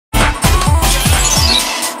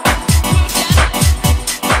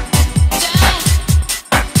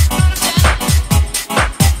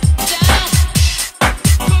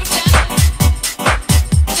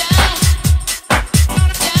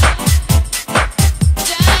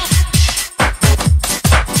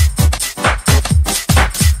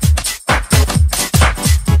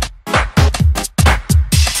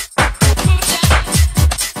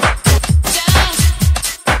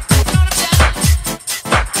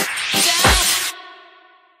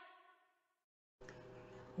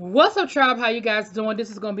What's up, tribe? How you guys doing? This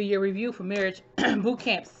is going to be your review for Marriage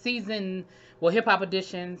Bootcamp Hip Hop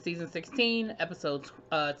Edition, Season 16, Episode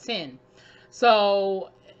 10. So,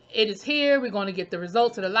 it is here. We're going to get the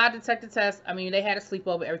results of the lie detector test. I mean, they had a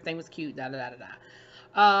sleepover. Everything was cute. So,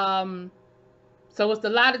 it's the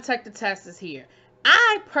lie detector test is here.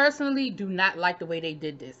 I personally do not like the way they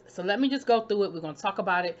did this. So, let me just go through it. We're going to talk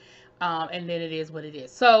about it. And then it is what it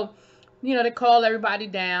is. So, they call everybody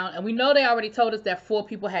down, and we know they already told us that 4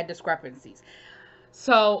 people had discrepancies.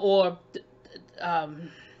 So, or,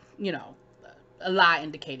 you know, a lie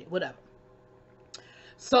indicated, whatever.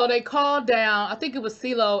 So they called down, I think it was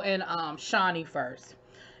CeeLo and Shawnee first.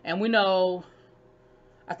 And we know,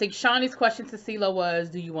 I think Shawnee's question to CeeLo was,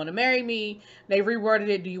 do you want to marry me? They reworded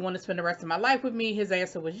it, do you want to spend the rest of my life with me? His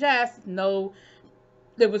answer was yes. No,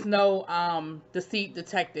 there was no deceit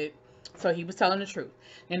detected. So he was telling the truth.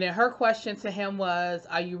 And then her question to him was,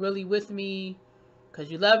 are you really with me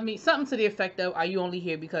because you love me? Something to the effect of, are you only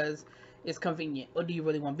here because it's convenient? Or do you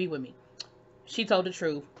really want to be with me? She told the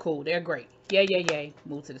truth. Cool. They're great. Yay.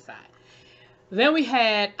 Move to the side. Then we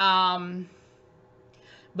had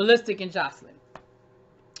Ballistic and Jocelyn.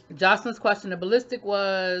 Jocelyn's question to Ballistic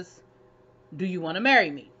was, do you want to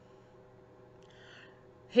marry me?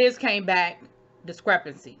 His came back,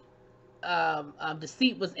 discrepancy.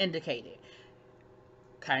 Deceit was indicated.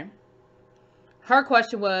 Okay. Her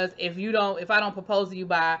question was, if I don't propose to you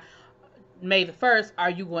by May the 1st,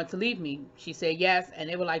 are you going to leave me? She said yes, and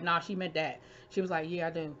they were like, nah, she meant that. She was like, yeah, I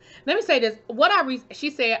do. Let me say this.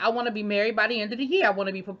 She said, I want to be married by the end of the year. I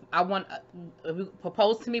want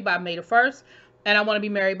proposed to me by May the 1st, and I want to be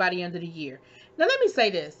married by the end of the year. Now let me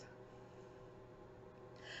say this.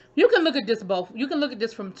 You can look at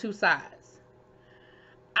this from two sides.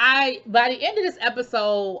 By the end of this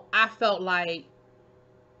episode, I felt like,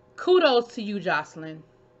 kudos to you, Jocelyn.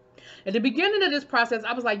 At the beginning of this process,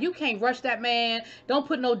 I was like, you can't rush that man. Don't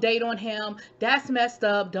put no date on him. That's messed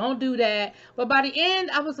up. Don't do that. But by the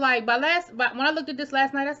end, I was like, when I looked at this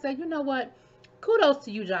last night, I said, you know what? Kudos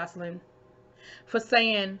to you, Jocelyn, for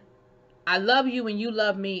saying, I love you and you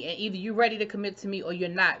love me, and either you're ready to commit to me or you're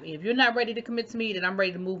not. If you're not ready to commit to me, then I'm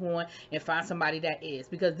ready to move on and find somebody that is,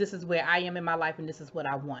 because this is where I am in my life and this is what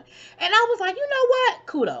I want. And I was like, you know what?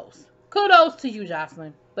 Kudos to you,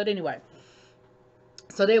 Jocelyn. But anyway,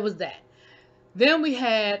 so there was that. Then we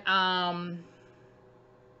had, I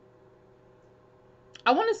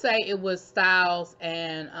want to say it was Styles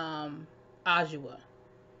and Ajua.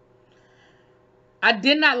 I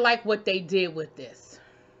did not like what they did with this.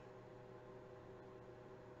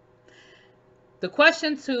 The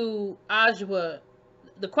question to Ajua,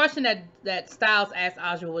 the question that Styles asked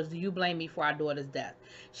Ajua was, do you blame me for our daughter's death?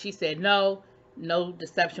 She said no. No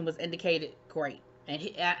deception was indicated. Great.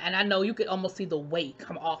 And I know you could almost see the weight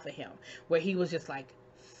come off of him, where he was just like,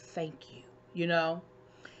 thank you,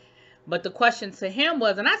 But the question to him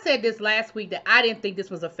was, and I said this last week, that I didn't think this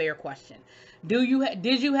was a fair question. Did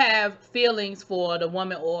you have feelings for the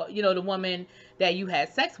woman, or the woman that you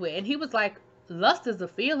had sex with? And he was like, lust is a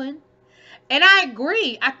feeling. And I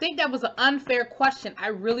agree. I think that was an unfair question. I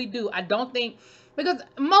really do. I don't think, because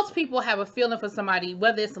most people have a feeling for somebody,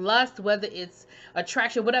 whether it's lust, whether it's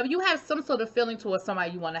attraction, whatever. You have some sort of feeling towards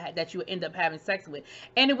somebody you want to that you end up having sex with.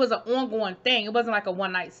 And it was an ongoing thing. It wasn't like a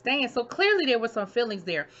one-night stand. So clearly there were some feelings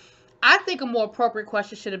there. I think a more appropriate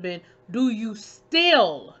question should have been, do you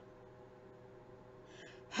still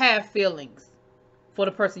have feelings for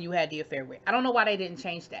the person you had the affair with? I don't know why they didn't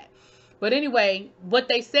change that. But anyway, what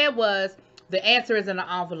they said was, the answer is in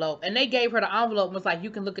the envelope. And they gave her the envelope and was like,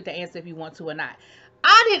 you can look at the answer if you want to or not.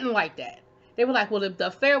 I didn't like that. They were like, well, if the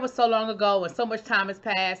affair was so long ago and so much time has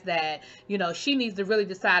passed that, she needs to really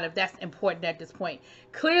decide if that's important at this point.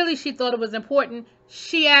 Clearly, she thought it was important.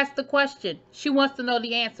 She asked the question. She wants to know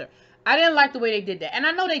the answer. I didn't like the way they did that. And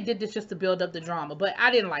I know they did this just to build up the drama, but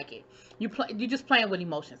I didn't like it. You're just playing with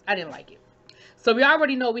emotions. I didn't like it. So we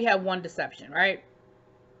already know we have one deception, right?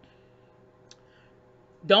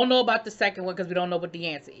 Don't know about the second one because we don't know what the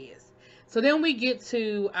answer is. So then we get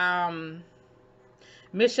to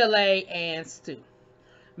Miss Chalet and Stu.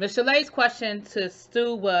 Miss Chalet's question to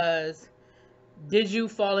Stu was, did you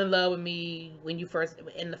fall in love with me in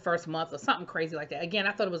the first month, or something crazy like that? Again,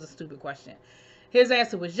 I thought it was a stupid question. His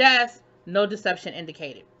answer was yes. No deception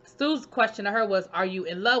indicated. Stu's question to her was, are you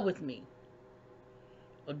in love with me?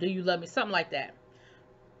 Or do you love me? Something like that.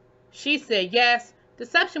 She said yes.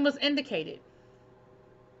 Deception was indicated.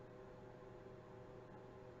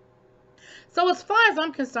 So as far as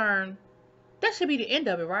I'm concerned, that should be the end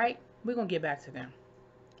of it, right? We're going to get back to them.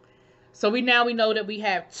 So we know that we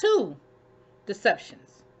have 2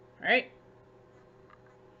 deceptions, right?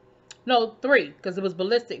 No, 3, because it was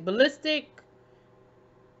ballistic.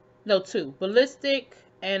 No, 2. Ballistic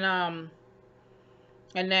and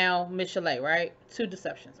now Miss Chalet, right? 2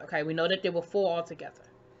 deceptions. Okay, we know that there were 4 altogether.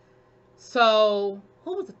 So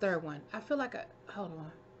who was the third one? I feel like hold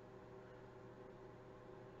on.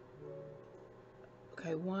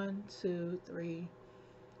 Okay, 1, 2, 3.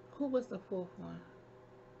 Who was the 4th one?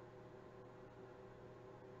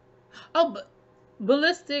 Oh,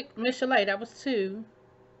 ballistic Miss Chalet. That was 2.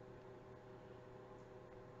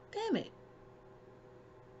 Damn it.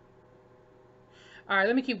 All right,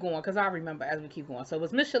 let me keep going because I remember as we keep going. So it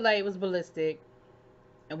was Miss Chalet, it was ballistic,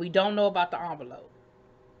 and we don't know about the envelope.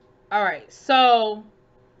 All right, so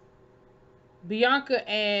Bianca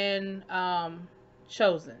and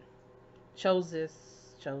Chosen, chose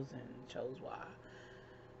why.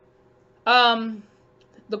 Um,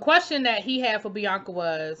 the question that he had for Bianca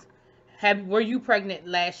was, were you pregnant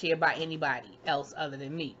last year by anybody else other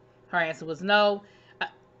than me? Her answer was no. Uh,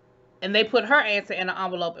 And they put her answer in an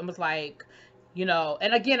envelope and was like,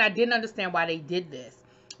 and again, I didn't understand why they did this.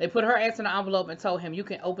 They put her answer in an envelope and told him, you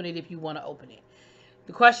can open it if you want to open it.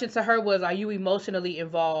 The question to her was, are you emotionally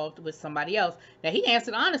involved with somebody else? Now, he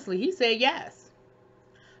answered honestly. He said yes.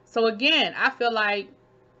 So again, I feel like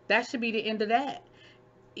that should be the end of that.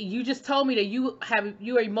 You just told me that you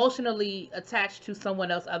are emotionally attached to someone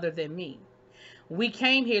else other than me. We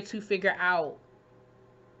came here to figure out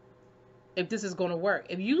if this is going to work.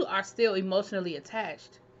 If you are still emotionally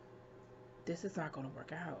attached, this is not going to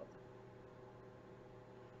work out.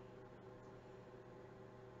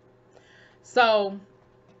 So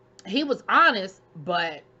he was honest,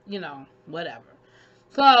 but whatever.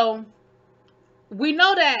 So we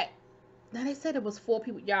know that. Now they said it was 4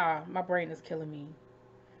 people. Y'all, my brain is killing me.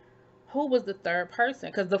 Who was the third person?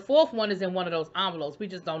 Because the 4th one is in one of those envelopes. We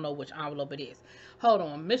just don't know which envelope it is. Hold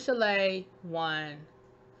on. Michelet 1.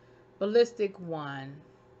 Ballistic 1.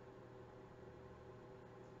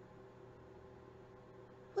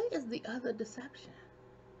 What is the other deception?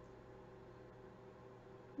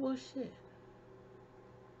 Well, shit.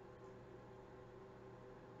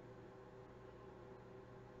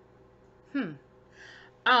 I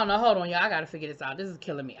don't know. Hold on, y'all. I gotta figure this out. This is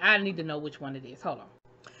killing me. I need to know which one it is. Hold on.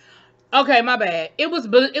 Okay, my bad. It was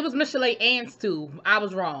Michelet and Stu. I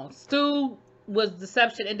was wrong. Stu was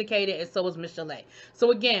deception indicated, and so was Michelet.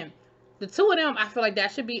 So again, the 2 of them, I feel like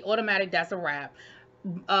that should be automatic. That's a wrap.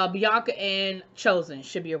 Bianca and Chosen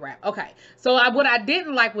should be a wrap. Okay, so what I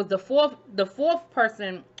didn't like was the fourth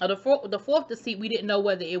person, or the fourth deceit. We didn't know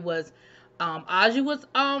whether it was Ajua's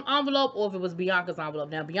envelope or if it was Bianca's envelope.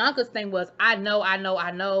 Now Bianca's thing was, I know,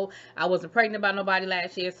 I wasn't pregnant by nobody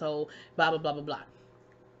last year, so blah blah blah blah blah.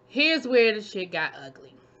 Here's where the shit got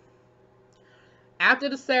ugly. After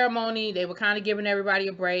the ceremony, they were kind of giving everybody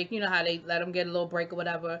a break. You know how they let them get a little break or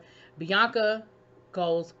whatever. Bianca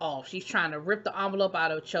goes off. She's trying to rip the envelope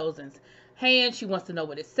out of Chosen's hand. She wants to know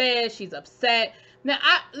what it says. She's upset. Now,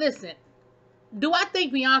 listen. Do I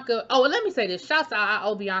think Bianca? Oh, let me say this. Shouts out. I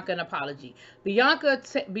owe Bianca an apology. Bianca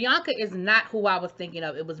is not who I was thinking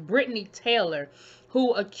of. It was Brittany Taylor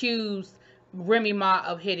who accused Remy Ma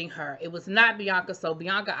of hitting her. It was not Bianca. So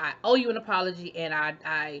Bianca, I owe you an apology, and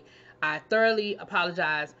I thoroughly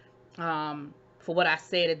apologize for what I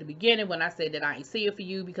said at the beginning when I said that I ain't see it for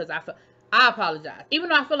you, because I apologize. Even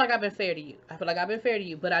though I feel like I've been fair to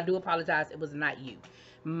you. But I do apologize. It was not you.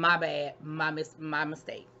 My bad. My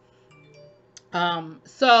mistake.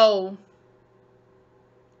 So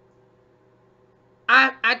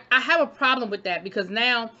I have a problem with that, because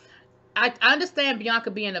now I understand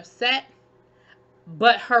Bianca being upset,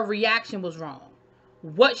 but her reaction was wrong.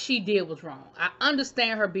 What she did was wrong. I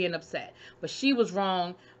understand her being upset, but she was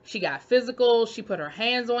wrong. She got physical. She put her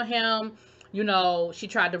hands on him. She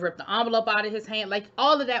tried to rip the envelope out of his hand. Like,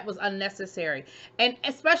 all of that was unnecessary. And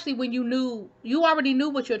especially when you already knew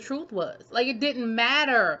what your truth was. Like, it didn't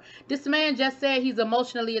matter. This man just said he's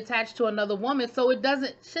emotionally attached to another woman, so it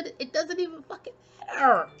doesn't even fucking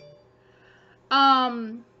matter.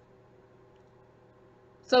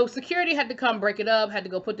 So security had to come break it up, had to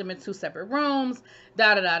go put them in 2 separate rooms,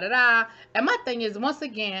 da da da da da. And my thing is, once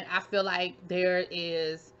again, I feel like there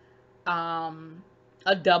is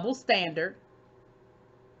a double standard,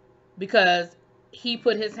 because she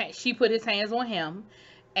put his hands on him,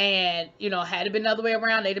 and had it been the other way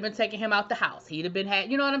around, they'd have been taking him out the house. He'd have been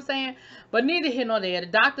you know what I'm saying? But neither here nor there. The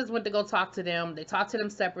doctors went to go talk to them. They talked to them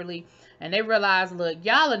separately, and they realized, look,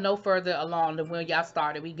 y'all are no further along than when y'all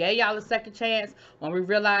started. We gave y'all a second chance when we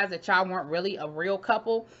realized that y'all weren't really a real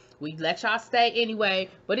couple. We let y'all stay anyway,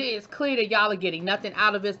 but it is clear that y'all are getting nothing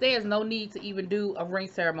out of this. There is no need to even do a ring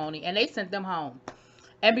ceremony, and they sent them home.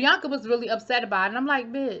 And Bianca was really upset about it. And I'm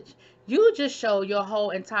like, bitch, you just showed your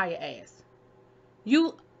whole entire ass.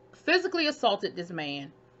 You physically assaulted this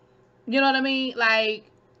man. You know what I mean? Like,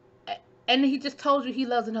 and he just told you he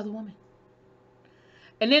loves another woman.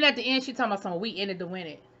 And then at the end, she talking about something, we ended to win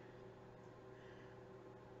it.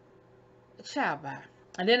 Child bye.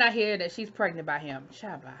 And then I hear that she's pregnant by him.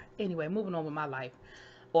 Child bye. Anyway, moving on with my life.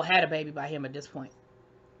 Or had a baby by him at this point.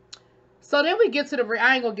 So then we get to the ring.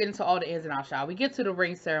 I ain't gonna get into all the ins and outs, y'all. We get to the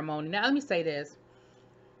ring ceremony. Now let me say this.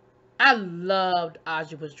 I loved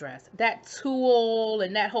Ajua's dress. That tulle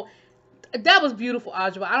and that was beautiful,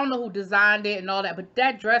 Ajua. I don't know who designed it and all that, but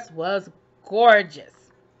that dress was gorgeous.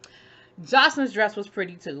 Jocelyn's dress was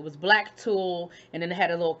pretty too. It was black tulle, and then it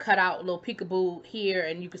had a little cutout, little peekaboo here,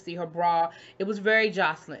 and you could see her bra. It was very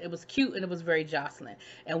Jocelyn. It was cute, and it was very Jocelyn.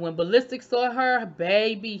 And when Ballistic saw her,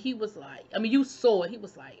 baby, he was like, I mean, you saw it. He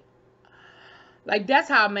was like that's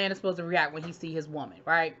how a man is supposed to react when he see his woman,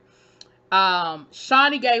 right?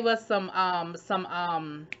 Shawnee gave us some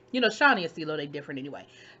you know, Shawnee and CeeLo, they different anyway.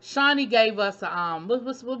 Shawnee gave us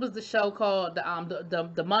what was the show called?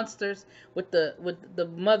 The Monsters, with the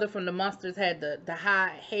mother from the Monsters had the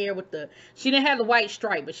high hair with she didn't have the white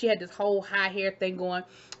stripe, but she had this whole high hair thing going.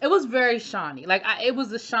 It was very Shawnee. Like it was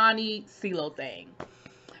the Shawnee CeeLo thing.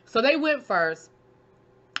 So they went first.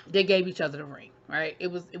 They gave each other the ring, right? It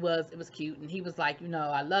was cute, and he was like, you know,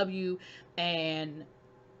 I love you, and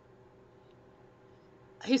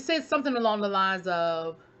he said something along the lines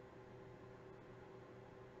of,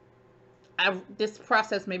 this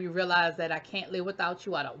process made me realize that I can't live without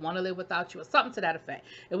you. I don't want to live without you, or something to that effect.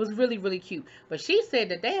 It was really, really cute. But she said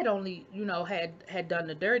that they had only, you know, had done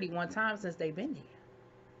the dirty one time since they've been here.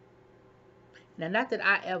 Now, not that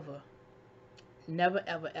I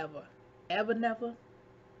never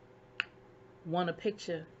want to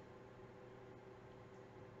picture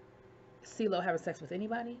CeeLo having sex with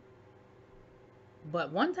anybody.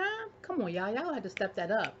 But one time, come on, y'all had to step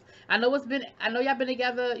that up. I know y'all been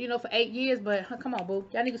together, you know, for 8 years, but come on, boo,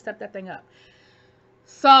 y'all need to step that thing up.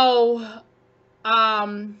 So,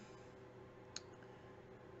 Ajua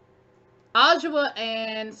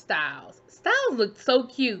and Styles looked so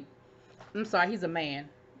cute. I'm sorry, he's a man.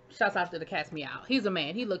 Shouts out to the Cast Me Out. He's a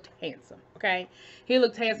man. He looked handsome, okay? He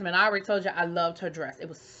looked handsome, and I already told you I loved her dress. It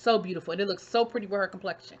was so beautiful, and it looked so pretty with her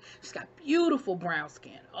complexion. She's got beautiful brown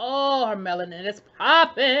skin. Oh, her melanin is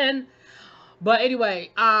popping. But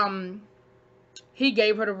anyway, he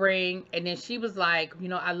gave her the ring, and then she was like, you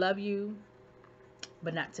know, I love you,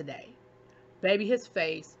 but not today. Baby, his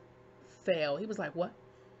face fell. He was like, what?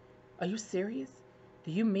 Are you serious?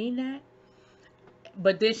 Do you mean that?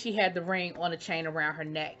 But then she had the ring on a chain around her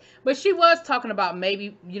neck. But she was talking about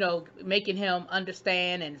maybe, you know, making him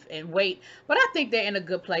understand and wait. But I think they're in a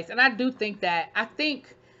good place. And I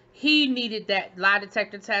think he needed that lie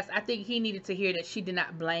detector test. I think he needed to hear that she did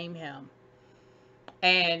not blame him.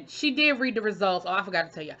 And she did read the results. Oh, I forgot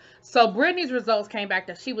to tell you. So Brittany's results came back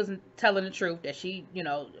that she wasn't telling the truth. That she, you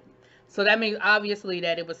know, so that means obviously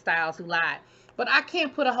that it was Styles who lied. But I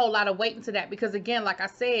can't put a whole lot of weight into that because, again, like I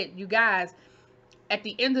said, you guys, at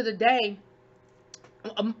the end of the day,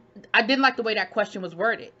 I didn't like the way that question was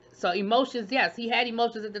worded. So emotions, yes, he had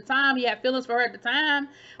emotions at the time. He had feelings for her at the time.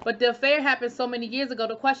 But the affair happened so many years ago.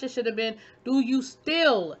 The question should have been, do you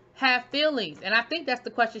still have feelings? And I think that's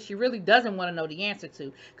the question she really doesn't want to know the answer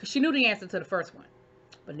to. Because she knew the answer to the first one.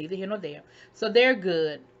 But neither here nor there. So they're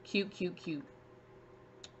good. Cute, cute, cute.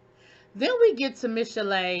 Then we get to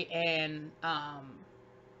Michelet and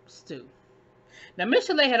Stu. Now,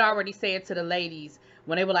 Michelet had already said to the ladies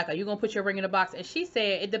when they were like, are you going to put your ring in the box? And she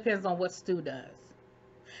said, it depends on what Stu does.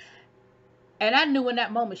 And I knew in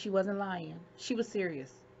that moment she wasn't lying. She was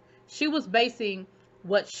serious. She was basing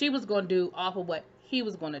what she was going to do off of what he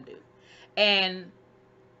was going to do. And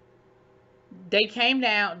they came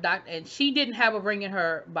down, and she didn't have a ring in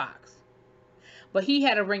her box. But he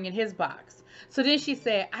had a ring in his box. So then she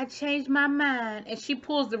said, I changed my mind. And she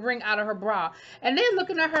pulls the ring out of her bra. And they're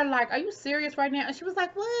looking at her like, are you serious right now? And she was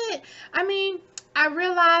like, what? I mean, I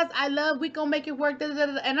realized we gonna make it work.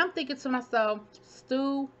 And I'm thinking to myself,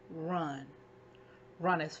 Stu, run.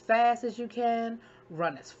 Run as fast as you can.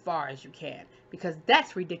 Run as far as you can. Because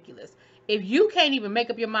that's ridiculous. If you can't even make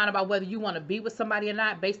up your mind about whether you want to be with somebody or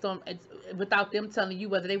not based on, without them telling you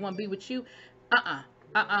whether they want to be with you,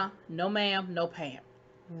 no ma'am, no Pam.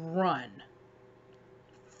 Run.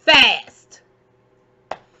 Fast.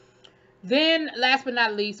 Then, last but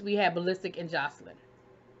not least, we had Ballistic and Jocelyn.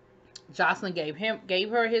 Jocelyn gave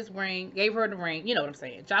her his ring, gave her the ring. You know what I'm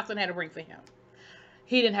saying. Jocelyn had a ring for him.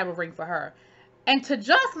 He didn't have a ring for her. And to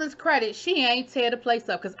Jocelyn's credit, she ain't tear the place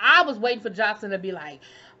up. Because I was waiting for Jocelyn to be like,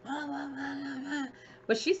 blah, blah, blah, blah, blah.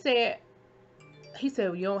 But she said, he said,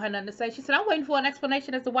 well, you don't have nothing to say. She said, I'm waiting for an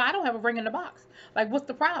explanation as to why I don't have a ring in the box. Like, what's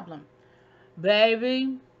the problem?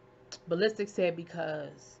 Baby, Ballistic said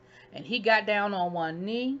because. And he got down on one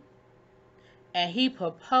knee and he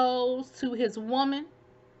proposed to his woman.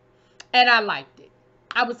 And I liked it.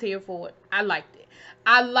 I was here for it. I liked it.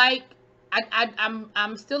 I'm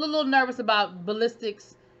still a little nervous about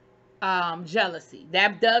Ballistic's jealousy.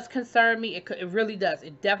 That does concern me. It really does.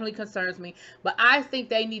 It definitely concerns me. But I think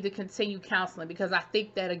they need to continue counseling, because I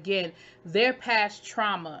think that, again, their past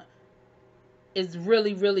trauma is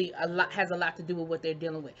really has a lot to do with what they're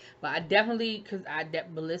dealing with. But I definitely, because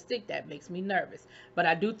Ballistic, that makes me nervous. But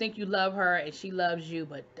I do think you love her and she loves you.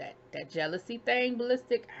 But that jealousy thing,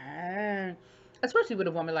 Ballistic, especially with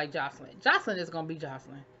a woman like Jocelyn. Jocelyn is gonna be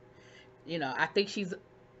Jocelyn. You know, I think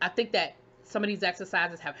that some of these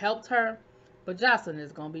exercises have helped her, but Jocelyn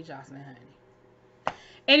is gonna be Jocelyn, honey.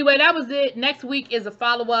 Anyway, that was it. Next week is a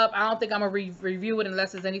follow-up. I don't think I'm going to review it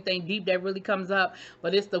unless there's anything deep that really comes up.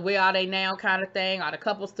 But it's the where are they now kind of thing. Are the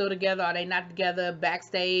couple still together? Are they not together?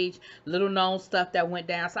 Backstage, little known stuff that went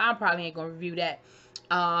down. So I probably ain't going to review that.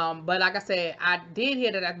 But like I said, I did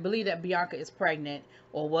hear that I believe that Bianca is pregnant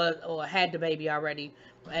or had the baby already.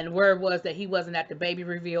 And the word was that he wasn't at the baby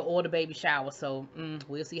reveal or the baby shower. So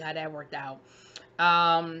we'll see how that worked out.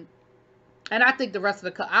 And I think the rest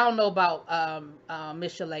of the I don't know about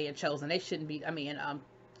Miss Chalet and Chosen. They shouldn't be. I mean,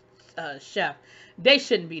 Chef, they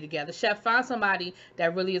shouldn't be together. Chef, find somebody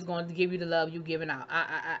that really is going to give you the love you giving out.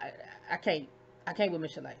 I can't with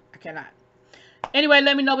Miss Chalet. I cannot. Anyway,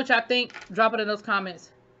 let me know what y'all think. Drop it in those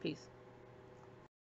comments. Peace.